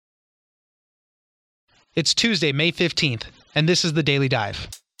It's Tuesday, May 15th, and this is the Daily Dive.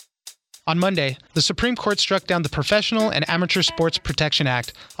 On Monday, the Supreme Court struck down the Professional and Amateur Sports Protection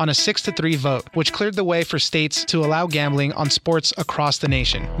Act on a 6-3 vote, which cleared the way for states to allow gambling on sports across the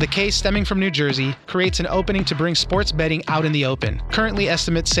nation. The case, stemming from New Jersey, creates an opening to bring sports betting out in the open. Currently,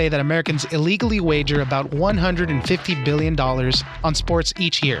 estimates say that Americans illegally wager about $150 billion on sports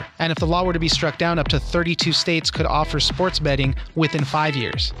each year. And if the law were to be struck down, up to 32 states could offer sports betting within 5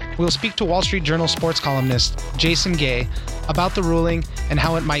 years. We'll speak to Wall Street Journal sports columnist Jason Gay about the ruling and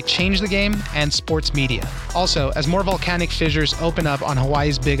how it might change the game and sports media. Also, as more volcanic fissures open up on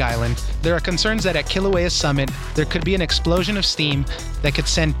Hawaii's Big Island, there are concerns that at Kilauea Summit, there could be an explosion of steam that could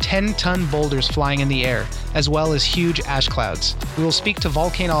send 10-ton boulders flying in the air, as well as huge ash clouds. We will speak to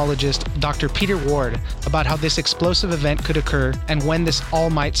volcanologist Dr. Peter Ward about how this explosive event could occur and when this all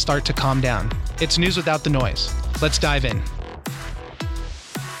might start to calm down. It's news without the noise. Let's dive in.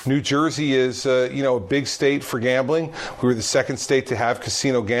 New Jersey is, a big state for gambling. We were the second state to have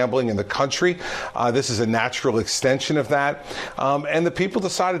casino gambling in the country. This is a natural extension of that. And the people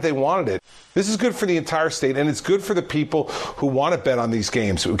decided they wanted it. This is good for the entire state, and it's good for the people who want to bet on these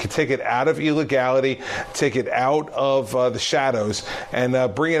games. We can take it out of illegality, take it out of the shadows, and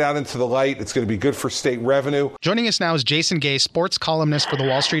bring it out into the light. It's going to be good for state revenue. Joining us now is Jason Gay, sports columnist for the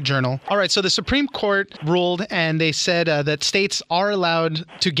Wall Street Journal. All right, so the Supreme Court ruled, and they said that states are allowed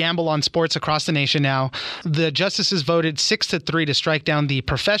to gamble on sports across the nation now. The justices voted 6-3 to strike down the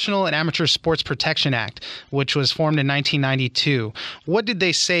Professional and Amateur Sports Protection Act, which was formed in 1992. What did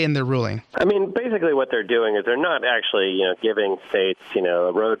they say in their ruling? I mean, basically what they're doing is they're not actually, giving states, a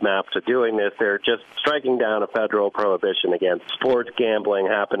roadmap to doing this. They're just striking down a federal prohibition against sports gambling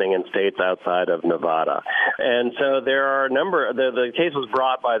happening in states outside of Nevada. And so there are a number, the case was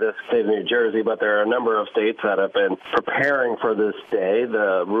brought by the state of New Jersey, but there are a number of states that have been preparing for this day.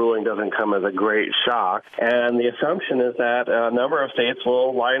 The ruling doesn't come as a great shock. And the assumption is that a number of states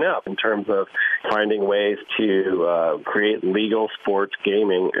will line up in terms of finding ways to create legal sports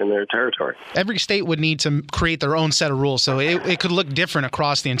gaming in their territory. Every state would need to create their own set of rules, so it could look different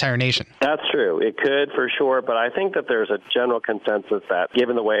across the entire nation. That's true. It could, for sure, but I think that there's a general consensus that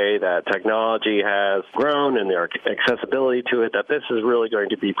given the way that technology has grown and their accessibility to it, that this is really going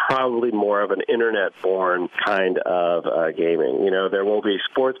to be probably more of an internet-born kind of gaming. There will be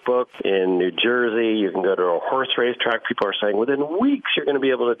sports books in New Jersey. You can go to a horse race track. People are saying within weeks you're going to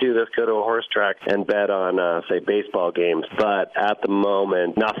be able to do this, go to a horse track and bet on, say, baseball games. But at the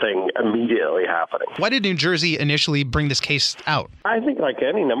moment, nothing immediately happening. Why did New Jersey initially bring this case out? I think like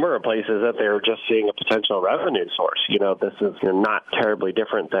any number of places that they were just seeing a potential revenue source. This is not terribly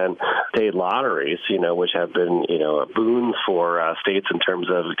different than state lotteries, which have been, a boon for states in terms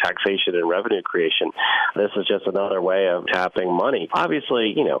of taxation and revenue creation. This is just another way of tapping money.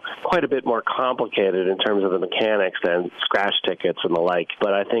 Obviously, quite a bit more complicated in terms of the mechanics than scratch tickets and the like.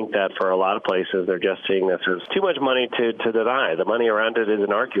 But I think that for a lot of places, they're just seeing this as too much money to deny. The money around it is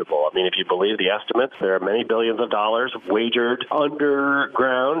inarguable. I mean, if you believe the estimates, there are many billions of dollars wagered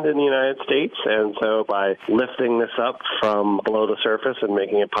underground in the United States. And so by lifting this up from below the surface and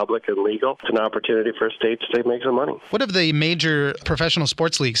making it public and legal, it's an opportunity for states to make some money. What have the major professional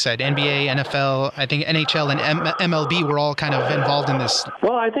sports leagues said? NBA, NFL, I think NHL and MLB were all kind of involved in this.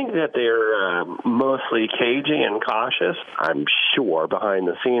 Well, I think that they're mostly cagey and cautious. I'm sure behind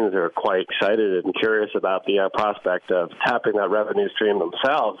the scenes they're quite excited and curious about the prospect of tapping that revenue stream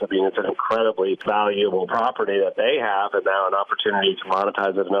themselves. I mean, it's an incredibly valuable property that they have and now an opportunity to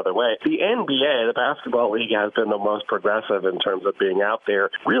monetize it another way. The NBA, the basketball league, has been the most progressive in terms of being out there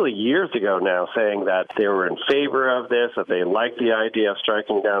really years ago now saying that they were in favor of this, that they liked the idea of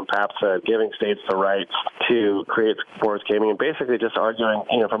striking down PAPSA, giving states the rights to create sports gaming, and basically just arguing,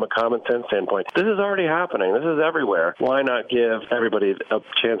 from a common sense standpoint, this is already happening. This is everywhere. Why not give everybody a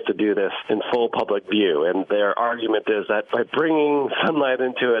chance to do this in full public view? And their argument is that by bringing sunlight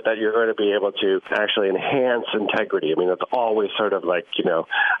into it, that you're going to be able to actually enhance integrity. I mean, that's always sort of like,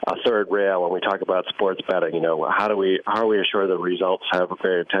 a third rail when we talk about sports betting. How are we assured the results have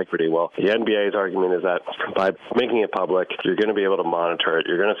great integrity? Well, the NBA's argument is that by making it public, you're going to be able to monitor it.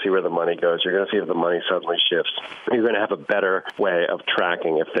 You're going to see where the money goes. You're going to see if the money suddenly shifts. You're going to have a better way of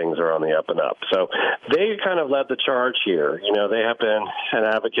tracking if things are on the up and up. So they kind of led the charge here. They have been an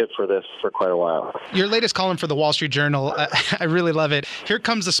advocate for this for quite a while. Your latest column for the Wall Street Journal, I really love it. Here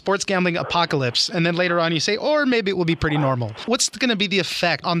comes the sports gambling apocalypse. And then later on you say, or maybe it will be pretty normal. What's going to be the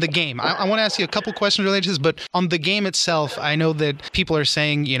effect on the game? I want to ask you a couple questions related to this, but on the game itself, I know that people are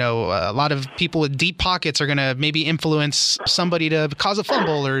saying, a lot of people with deep pockets are going to maybe influence somebody to cause a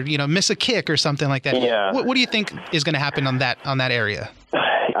fumble or, miss a kick or something like that. Yeah. What do you think is going to happen on that area?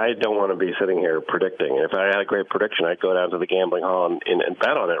 I don't want to be sitting here predicting. If I had a great prediction, I'd go down to the gambling hall and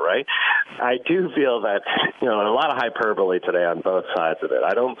bet on it, right? I do feel that, a lot of hyperbole today on both sides of it.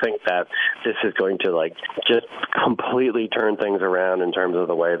 I don't think that this is going to, just completely turn things around in terms of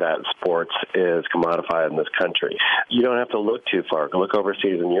the way that sports is commodified in this country. You don't have to look too far. Look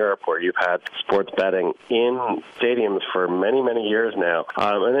overseas in Europe where you've had sports betting in stadiums for many, many years now.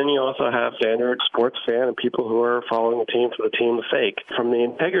 And then you also have standard sports fan and people who are following the team for the team's sake. From the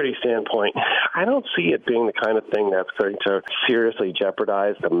integrity standpoint, I don't see it being the kind of thing that's going to seriously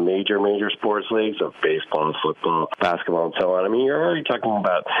jeopardize the major sports leagues of baseball, football, basketball, and so on. I mean, you're already talking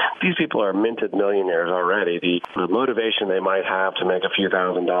about these people are minted millionaires already. The motivation they might have to make a few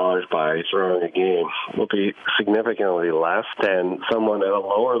 $1,000s by throwing a game will be significantly less than someone at a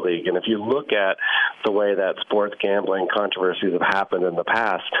lower league. And if you look at the way that sports gambling controversies have happened in the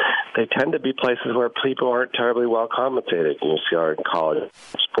past, they tend to be places where people aren't terribly well compensated. You see our college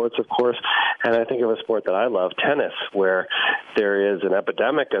sports, of course, and I think of a sport that I love, tennis, where there is an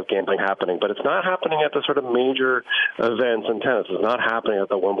epidemic of gambling happening, but it's not happening at the sort of major events in tennis. It's not happening at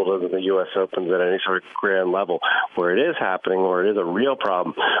the Wimbledon and the U.S. Opens at any sort of grand level. Where it is happening, where it is a real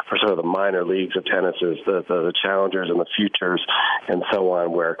problem for sort of the minor leagues of tennis is the challengers and the futures and so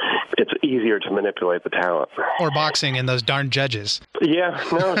on, where it's easier to manipulate the talent. Or boxing and those darn judges. Yeah,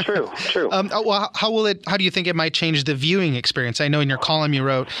 no, true. Well, how do you think it might change the viewing experience? I know in your column you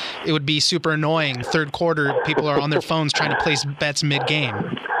wrote it would be super annoying. Third quarter, people are on their phones trying to place bets mid-game.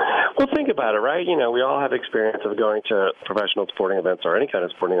 Well, think about it, right? We all have experience of going to professional sporting events or any kind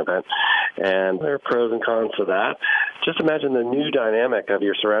of sporting event, and there are pros and cons to that. Just imagine the new dynamic of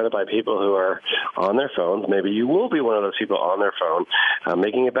you're surrounded by people who are on their phones. Maybe you will be one of those people on their phone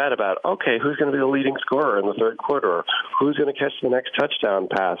making a bet about, okay, who's going to be the leading scorer in the third quarter, or who's going to catch the next touchdown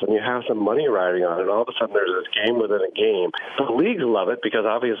pass, and you have some money riding on it, and all of a sudden there's this game within a game. The leagues love it because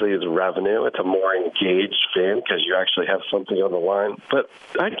obviously it's revenue. It's a more engaged fan because you actually have something on the line. But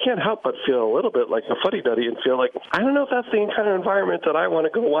I can't help but feel a little bit like a fuddy-duddy and feel like, I don't know if that's the kind of environment that I want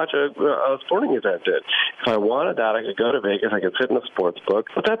to go watch a sporting event in. If I wanted that, I could go to Vegas, I could sit in a sports book,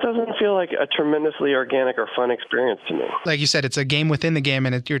 but that doesn't feel like a tremendously organic or fun experience to me. Like you said, it's a game within the game,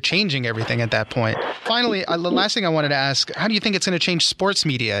 and you're changing everything at that point. Finally, the last thing I wanted to ask, how do you think it's going to change sports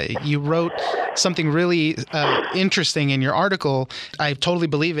media? You wrote something really interesting in your article. I totally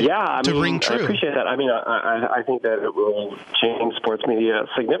believe it to ring true. I appreciate that. I think that it will change sports media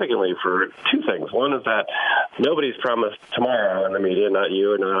significantly for two things. One is that nobody's promised tomorrow in the media, not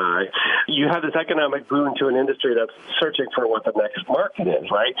you and not I. You have this economic boom to an industry that's searching for what the next market is,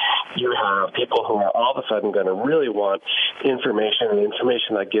 right? You have people who are all of a sudden going to really want information and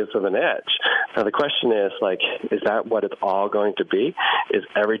information that gives them an edge. Now, the question is, is that what it's all going to be? Is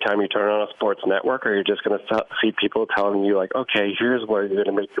every time you turn on a sports network, or you're just going to see people telling you, okay, here's where you're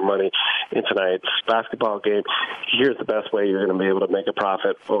going to make your money in tonight's basketball game. Here's the best way you're going to be able to make a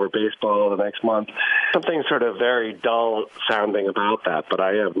profit over baseball the next month. Something sort of very dull sounding about that, but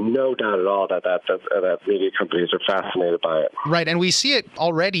I have no doubt at all that media companies are fascinated by it. Right, and we see it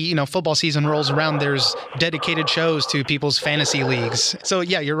already. Football season rolls around. There's dedicated shows to people's fantasy leagues. So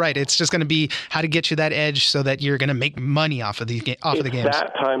yeah, you're right. It's just going to be how to get you that edge so that you're going to make money off of the games.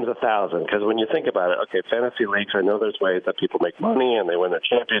 That times 1,000, because when you think about it, okay, fantasy leagues, I know there's ways that people make money and they win their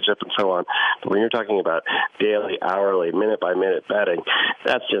championship and so on. But when you're talking about daily, hourly, minute-by-minute betting,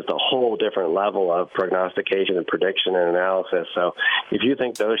 that's just a whole different level of prognostication and prediction and analysis. So if you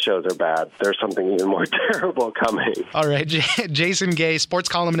think those shows are bad, there's something even more terrible coming. All right. Jason Gay, sports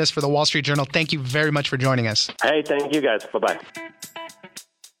columnist for the Wall Street Journal, thank you very much for joining us. Hey, thank you guys. Bye-bye.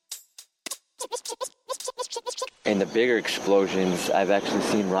 In the bigger explosions, I've actually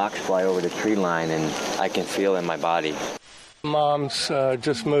seen rocks fly over the tree line, and I can feel it in my body. Mom's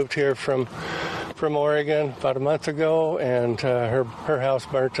just moved here from Oregon about a month ago, and her house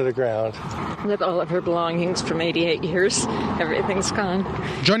burnt to the ground. With all of her belongings from 88 years, everything's gone.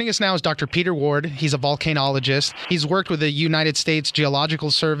 Joining us now is Dr. Peter Ward. He's a volcanologist. He's worked with the United States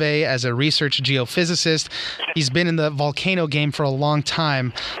Geological Survey as a research geophysicist. He's been in the volcano game for a long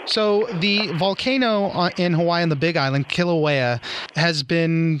time. So the volcano in Hawaii on the Big Island, Kilauea, has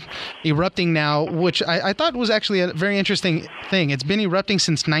been erupting now, which I thought was actually a very interesting thing. It's been erupting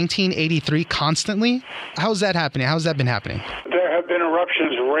since 1983 constantly. How's that happening? How's that been happening? There have been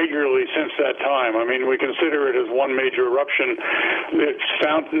eruptions regularly since that time. I mean, we consider it as one major eruption. It's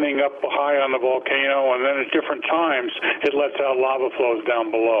fountaining up high on the volcano, and then at different times it lets out lava flows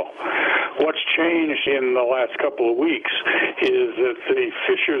down below. What's changed in the last couple of weeks is that the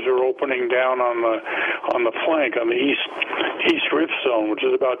fissures are opening down on the flank, on the East Rift Zone, which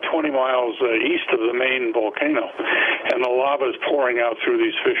is about 20 miles east of the main volcano, and the lava is pouring out through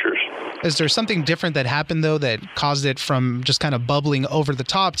these fissures. Is there something different that happened, though, that caused it from just kind of bubbling over the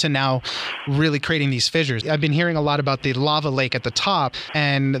top to now really creating these fissures? I've been hearing a lot about the lava lake at the top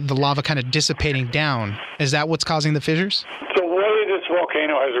and the lava kind of dissipating down. Is that what's causing the fissures? The way this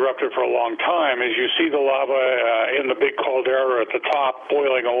volcano has erupted for a long time is you see the lava in the big caldera at the top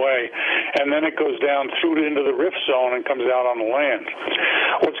boiling away, and then it goes down through into the rift zone and comes out on the land.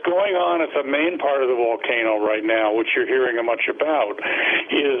 What's going on at the main part of the volcano right now, which you're hearing much about,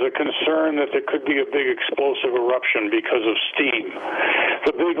 is a concern that there could be a big explosive eruption because of steam.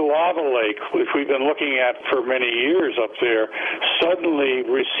 The big lava lake, which we've been looking at for many years up there, suddenly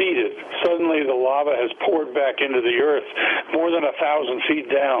receded. Suddenly the lava has poured back into the earth more than 1,000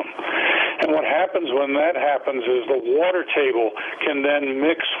 feet down. And what happens when that happens is the water table can then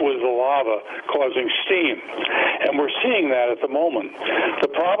mix with the lava, causing steam. And we're seeing that at the moment. The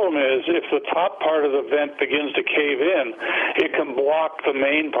problem is if the top part of the vent begins to cave in, it can block the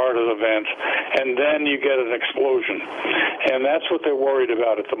main part of the vent, and then you get an explosion. And that's what they're worried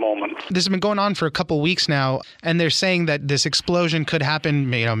about at the moment. This has been going on for a couple weeks now, and they're saying that this explosion could happen,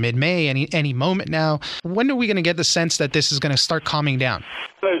 mid-May, any moment now. When are we going to get the sense that this is going to start calming down?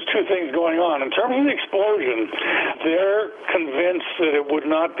 There's two things going on. In terms of the explosion, they're convinced that it would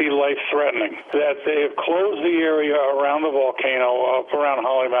not be life-threatening, that they have closed the area around the volcano, up around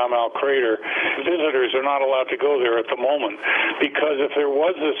Halemaumau crater. Visitors are not allowed to go there at the moment because if there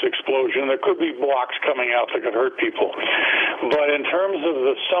was this explosion, there could be blocks coming out that could hurt people. But in terms of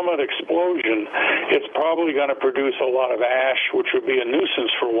the summit explosion, it's probably going to produce a lot of ash, which would be a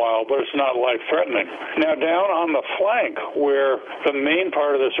nuisance for a while, but it's not life-threatening. Now, down on the flank, where the main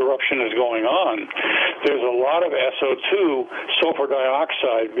part of this eruption is going on, there's a lot of SO2, sulfur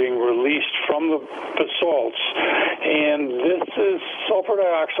dioxide, being released from the basalts, and this is sulfur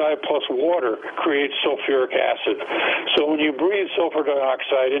dioxide plus water creates sulfuric acid. So when you breathe sulfur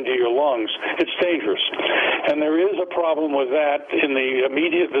dioxide into your lungs, it's dangerous. And there is a problem with that in the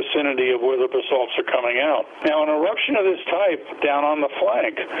immediate vicinity of where the basalts are coming out. Now, an eruption of this type down on the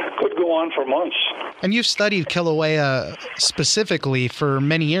flank could go on for months. And you've studied Kilauea specifically for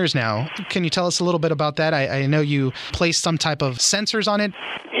many years now. Can you tell us a little bit about that? I know you placed some type of sensors on it.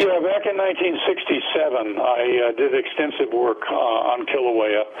 Yeah, back in 1967, I did extensive work on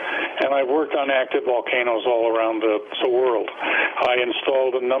Kilauea, and I worked on active volcanoes all around the world. I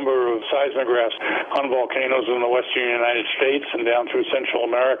installed a number of seismographs on volcanoes in the western United States and down through Central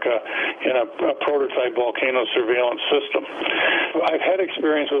America in a prototype volcano surveillance system. I've had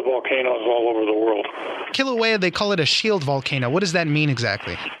experience with volcanoes all over the world. Kilauea, they call it a shield volcano. What does that mean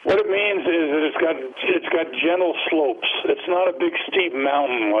exactly? What it means is that it's got gentle slopes. It's not a big steep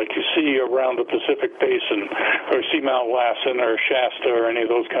mountain like you see around the Pacific Basin or Seamount Lassen or Shasta or any of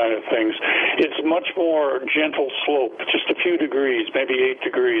those kind of things. It's much more gentle slope, just a few degrees, maybe 8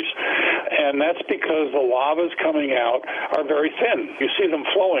 degrees. And that's because the lavas coming out are very thin. You see them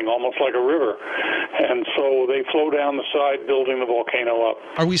flowing almost like a river. And so they flow down the side, building the volcano up.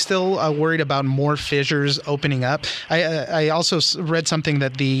 Are we still worried about more fissures opening up? I also read something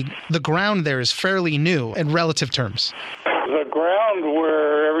that the ground there is fairly new in relative terms. The ground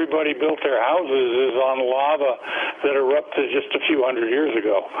where everybody built their houses is on lava that erupted just a few hundred years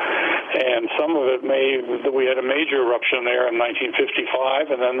ago. And some of it we had a major eruption there in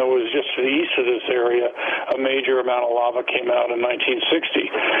 1955, and then there was just to the east of this area, a major amount of lava came out in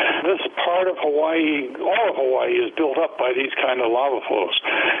 1960. This part of Hawaii, all of Hawaii, is built up by these kind of lava flows.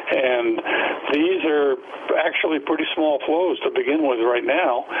 And these are actually pretty small flows to begin with right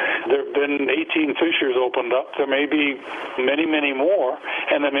now. There have been 18 fissures opened up. There may be many, many more,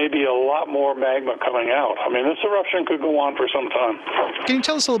 and there may be a lot more magma coming out. I mean, this eruption could go on for some time. Can you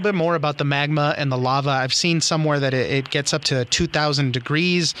tell us a little bit more about the magma and the lava? I've seen somewhere that it gets up to 2,000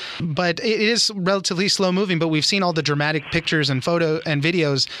 degrees, but it is relatively slow moving, but we've seen all the dramatic pictures and photo and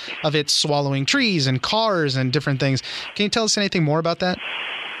videos of it swallowing trees and cars and different things. Can you tell us anything more about that?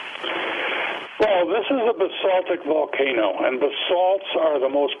 Well, this is a basaltic volcano, and basalts are the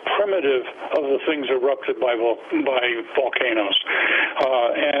most primitive of the things erupted by volcanoes.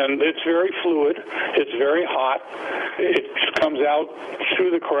 And it's very fluid. It's very hot. It comes out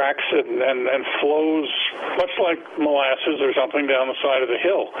through the cracks and flows much like molasses or something down the side of the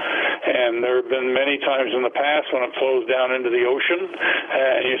hill. And there have been many times in the past when it flows down into the ocean,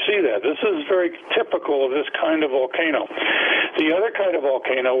 and you see that. This is very typical of this kind of volcano. The other kind of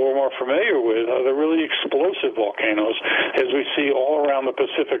volcano we're more familiar with are the really really explosive volcanoes, as we see all around the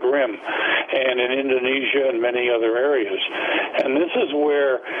Pacific Rim and in Indonesia and many other areas. And this is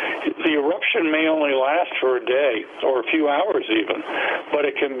where the eruption may only last for a day or a few hours even, but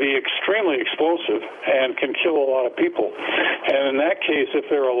it can be extremely explosive and can kill a lot of people. And in that case, if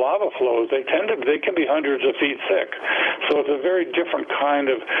there are lava flows, they can be hundreds of feet thick. So it's a very different kind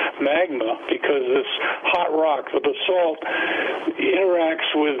of magma, because this hot rock, the basalt, interacts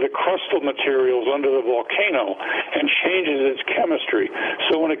with the crustal materials under the volcano and changes its chemistry.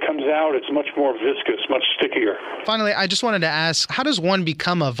 So when it comes out, it's much more viscous, much stickier. Finally, I just wanted to ask, how does one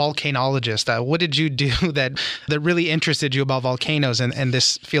become a volcanologist? What did you do that really interested you about volcanoes and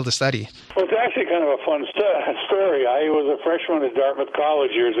this field of study? Well, it's actually kind of a fun story. I was a freshman at Dartmouth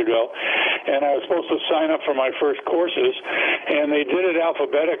College years ago, and I was supposed to sign up for my first courses, and they did it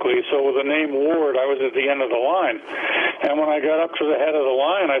alphabetically, so with the name Ward, I was at the end of the line. And when I got up to the head of the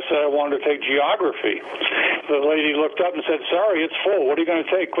line, I said I wanted to take geography. The lady looked up and said, "Sorry, it's full. What are you going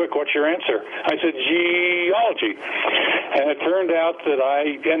to take? Quick, what's your answer?" I said, "Geology." And it turned out that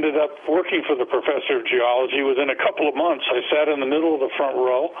I ended up working for the professor of geology. Within a couple of months, I sat in the middle of the front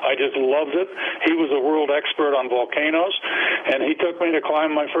row. I just loved it. He was a world expert on volcanoes, and he took me to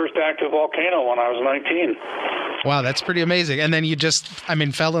climb my first active volcano when I was 19. Wow, that's pretty amazing. And then you just,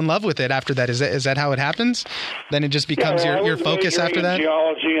 fell in love with it after that. Is that how it happens? Then it just becomes your focus after that?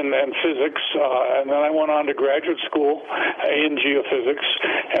 Geology and physics, and then I went on to graduate school in geophysics,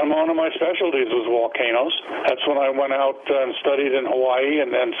 and one of my specialties was volcanoes. That's when I went out and studied in Hawaii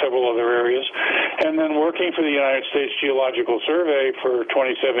and several other areas. And then working for the United States Geological Survey for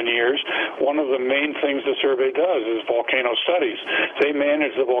 27 years, one of the main things the survey does is volcano studies. They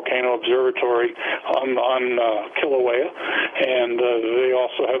manage the volcano observatory on Kilauea, and they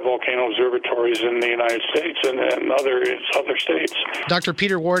also have volcano observatories in the United States and other states. Dr.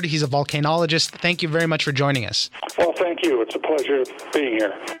 Peter Ward, he's a volcanologist. Thank you very much for joining us. Well, thank you. It's a pleasure being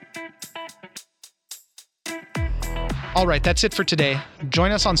here. All right, that's it for today.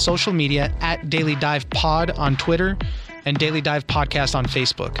 Join us on social media at Daily Dive Pod on Twitter and Daily Dive Podcast on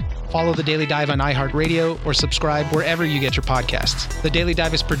Facebook. Follow The Daily Dive on iHeartRadio or subscribe wherever you get your podcasts. The Daily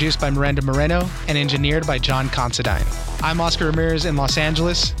Dive is produced by Miranda Moreno and engineered by John Considine. I'm Oscar Ramirez in Los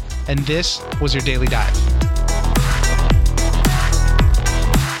Angeles, and this was your Daily Dive.